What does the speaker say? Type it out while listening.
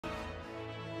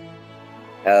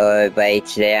Hello everybody,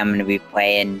 today I'm going to be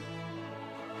playing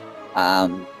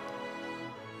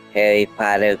Harry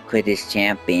Potter Quidditch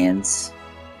Champions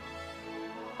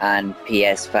on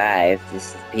PS5. This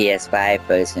is the PS5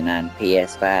 version on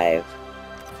PS5.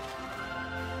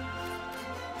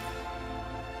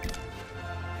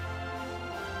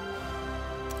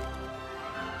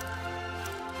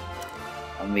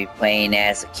 I'm going to be playing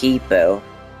as a keeper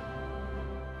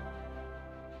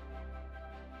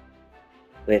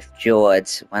with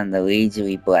George, one of the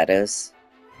Weasley brothers.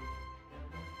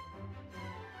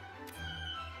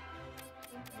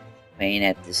 Playing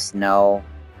at the snow,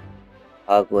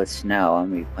 Hogwarts Snow, I'm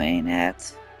gonna be playing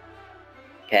at.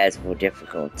 Casual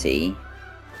difficulty.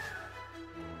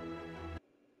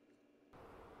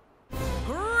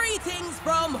 Greetings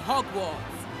from Hogwarts!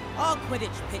 Our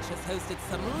Quidditch pitch has hosted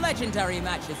some legendary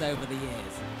matches over the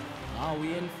years. Are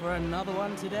we in for another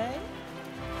one today?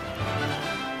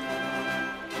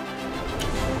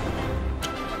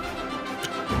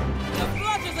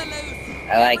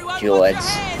 I like George.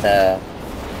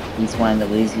 He's one of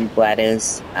the Weasley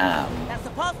brothers. That's a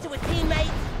pass to a teammate.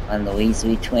 One of the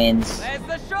Weasley twins. There's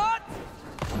the shot.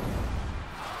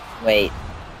 Wait.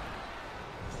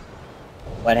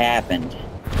 What happened?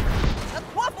 The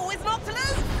quaffle is knocked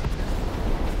loose.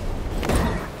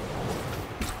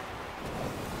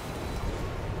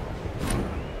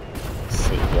 Let's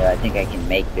see here. I think I can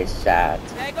make this shot.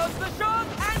 There goes the shot,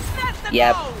 and that's the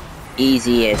Yep. goal.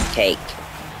 Easy as cake.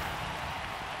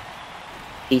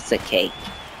 Piece of cake.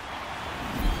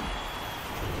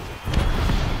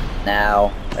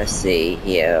 Now, let's see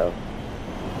here.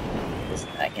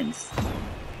 I can...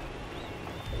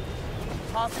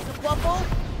 Pass it to quaffle.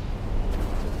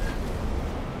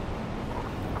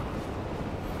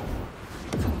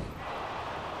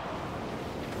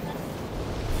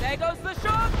 There goes the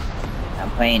shot. I'm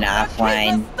playing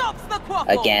offline Stops the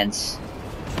quaffle. against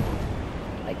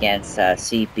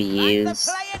CPUs. That's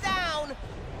the player down.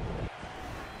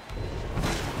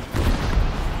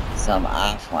 Some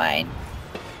offline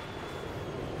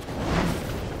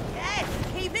Yes,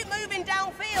 keep it moving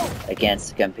downfield.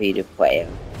 against a computer player.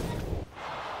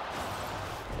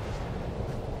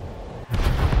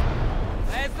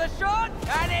 There's the shot,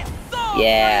 and it's so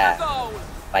Yeah. goal.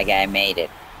 My guy made it.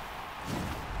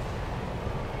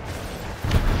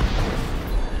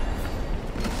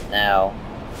 Now,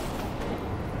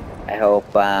 I hope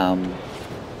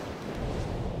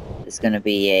there's gonna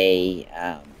be a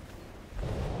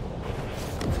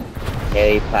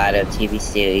Harry Potter TV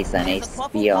series on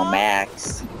HBO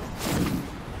Max,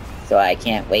 so I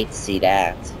can't wait to see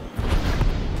that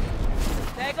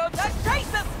There goes the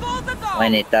chaser, scores a goal.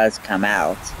 when it does come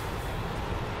out.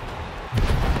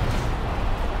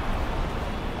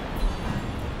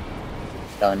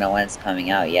 Don't know when it's coming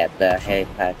out yet. The Harry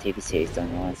Potter TV series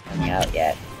don't know when it's coming out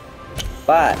yet.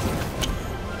 But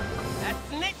That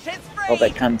snitch is free. hope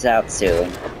it comes out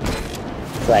soon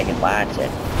so I can watch it.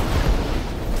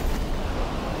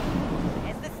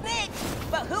 It's the snitch,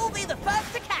 but who'll be the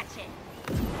first to catch it?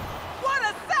 What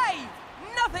a save!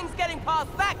 Nothing's getting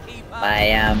past that keeper.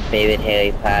 My favorite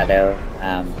Harry Potter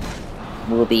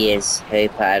movie is Harry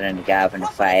Potter and the Goblet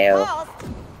of Fire.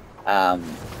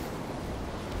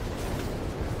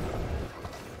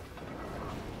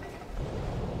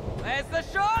 There's the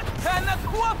shot, and the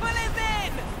quaffle is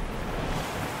in.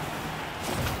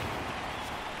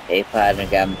 Harry Potter and the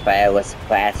Goblet of Fire was a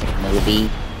classic movie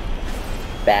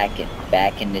back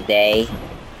in the day.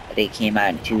 I think it came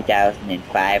out in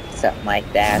 2005 or something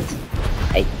like that.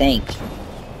 I think.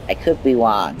 I could be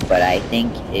wrong, but I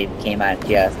think it came out in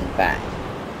 2005.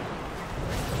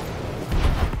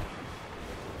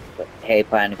 But Harry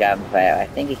Potter and the Goblet of Fire, I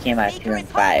think it came out in Keeper is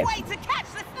 2005. halfway to catch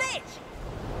the snitch.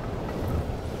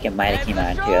 It might have came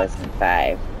out in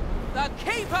 2005. The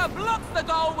keeper blocks the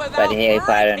goal without But Harry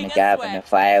Potter and the breaking a Goblet sweat. of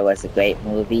Fire was a great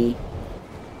movie.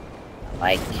 I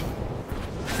like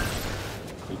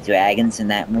the dragons in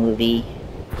that movie.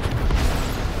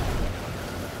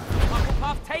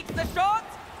 Hufflepuff takes the shot.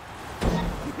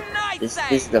 Nice This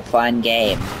save. is a fun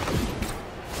game.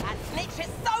 That snitch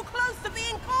is so close to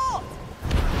being caught.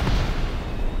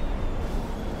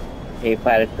 Harry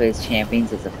Potter Quidditch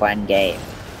Champions is a fun game.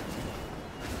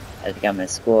 I think I'm gonna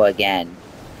score again.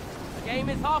 The game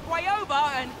is halfway over,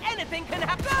 and anything can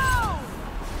happen. Go!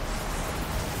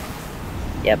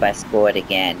 Yep, I scored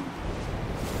again.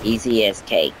 Easy as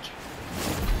cake.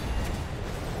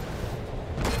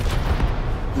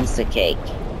 Piece of cake.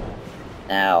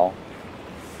 Now,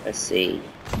 let's see.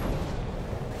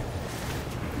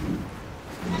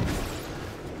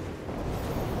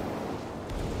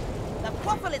 The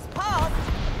quaffle is passed.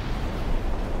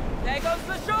 There goes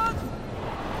the shot.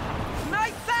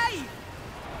 Nice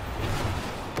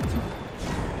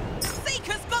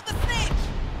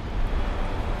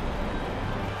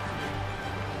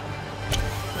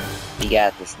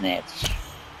got the snitch.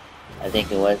 I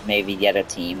think it was maybe the other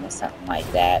team or something like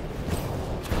that.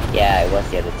 Yeah, it was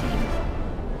the other team.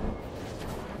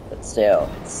 But still,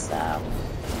 it's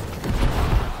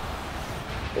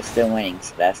we're still winning,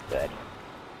 so that's good.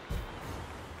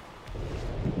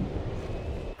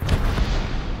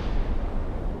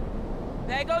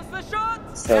 There goes the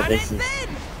shot. So and this it's is.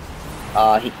 in.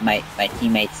 Oh, my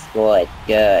teammate scored.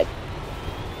 Good.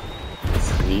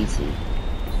 This is easy.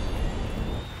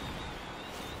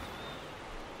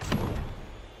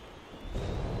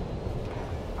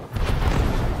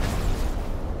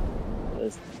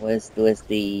 Was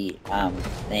the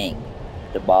thing,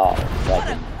 the ball, so I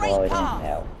can throw it in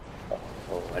there,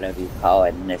 or whatever you call it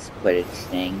in this Quidditch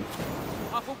thing.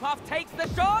 Hufflepuff takes the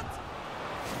shot.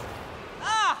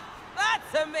 Ah,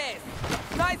 that's a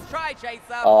miss. Nice try,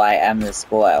 Chaser. Oh, I am the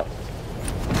spoil.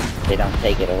 They don't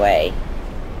take it away.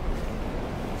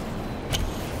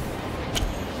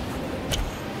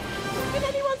 Did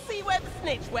anyone see where the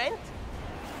snitch went?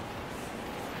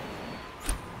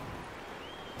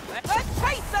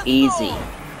 Easy.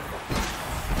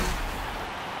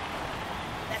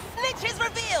 The snitch is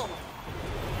revealed.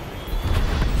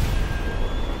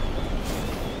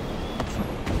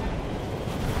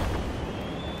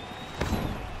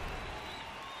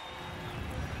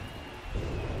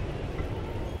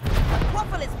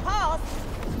 Waffle is passed.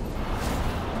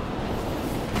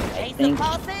 I think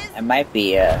it might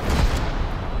be a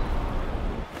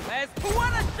There's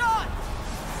one a shot.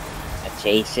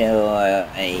 chaser or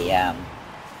a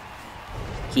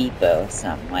keeper or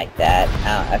something like that.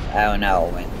 I don't know.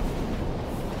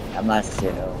 I'm not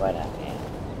sure what I am.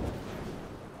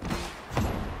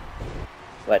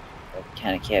 What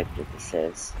kind of character this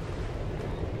is.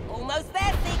 Almost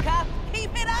there, Seeker.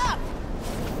 Keep it up.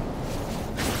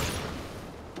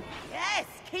 Yes,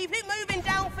 keep it moving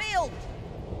downfield.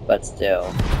 But still.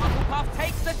 Hufflepuff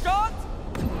takes the shot.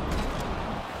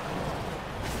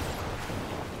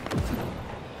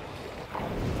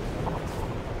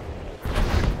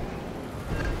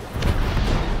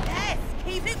 Yes,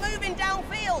 keep it moving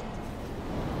downfield.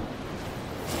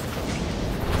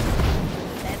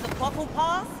 There's a waffle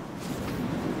pass.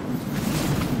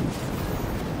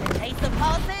 The Chaser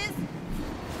passes.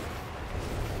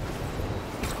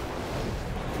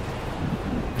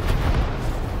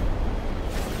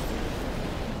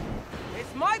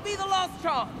 This might be the last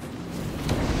chance.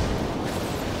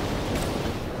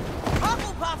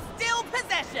 Hufflepuff still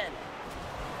possession.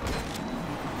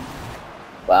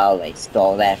 Well, they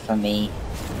stole that from me.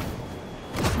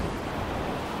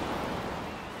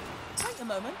 Wait a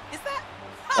moment, is that?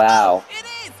 Wow. It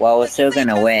is. Well, we're The still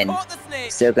gonna Seekers win. caught the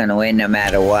snitch. Still gonna win no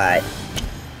matter what.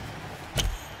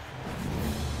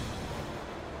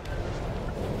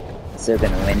 Still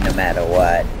gonna win no matter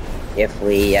what. If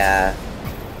we, I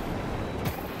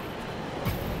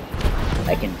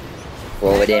can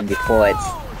throw it in before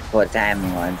the time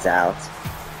runs out.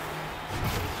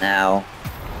 Now,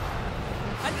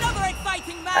 Another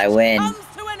exciting match I win. comes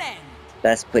to an end.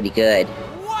 That's pretty good.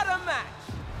 What a match!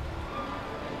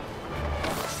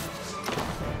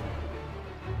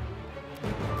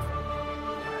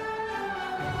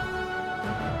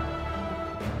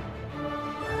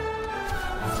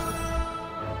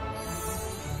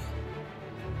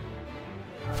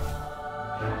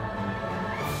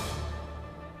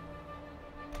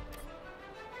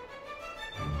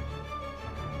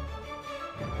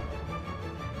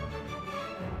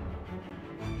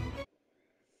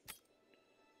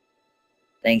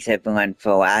 Thanks everyone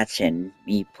for watching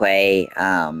me play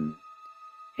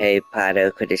Harry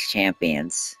Potter Quidditch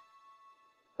Champions.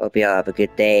 Hope you all have a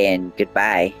good day and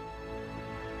goodbye.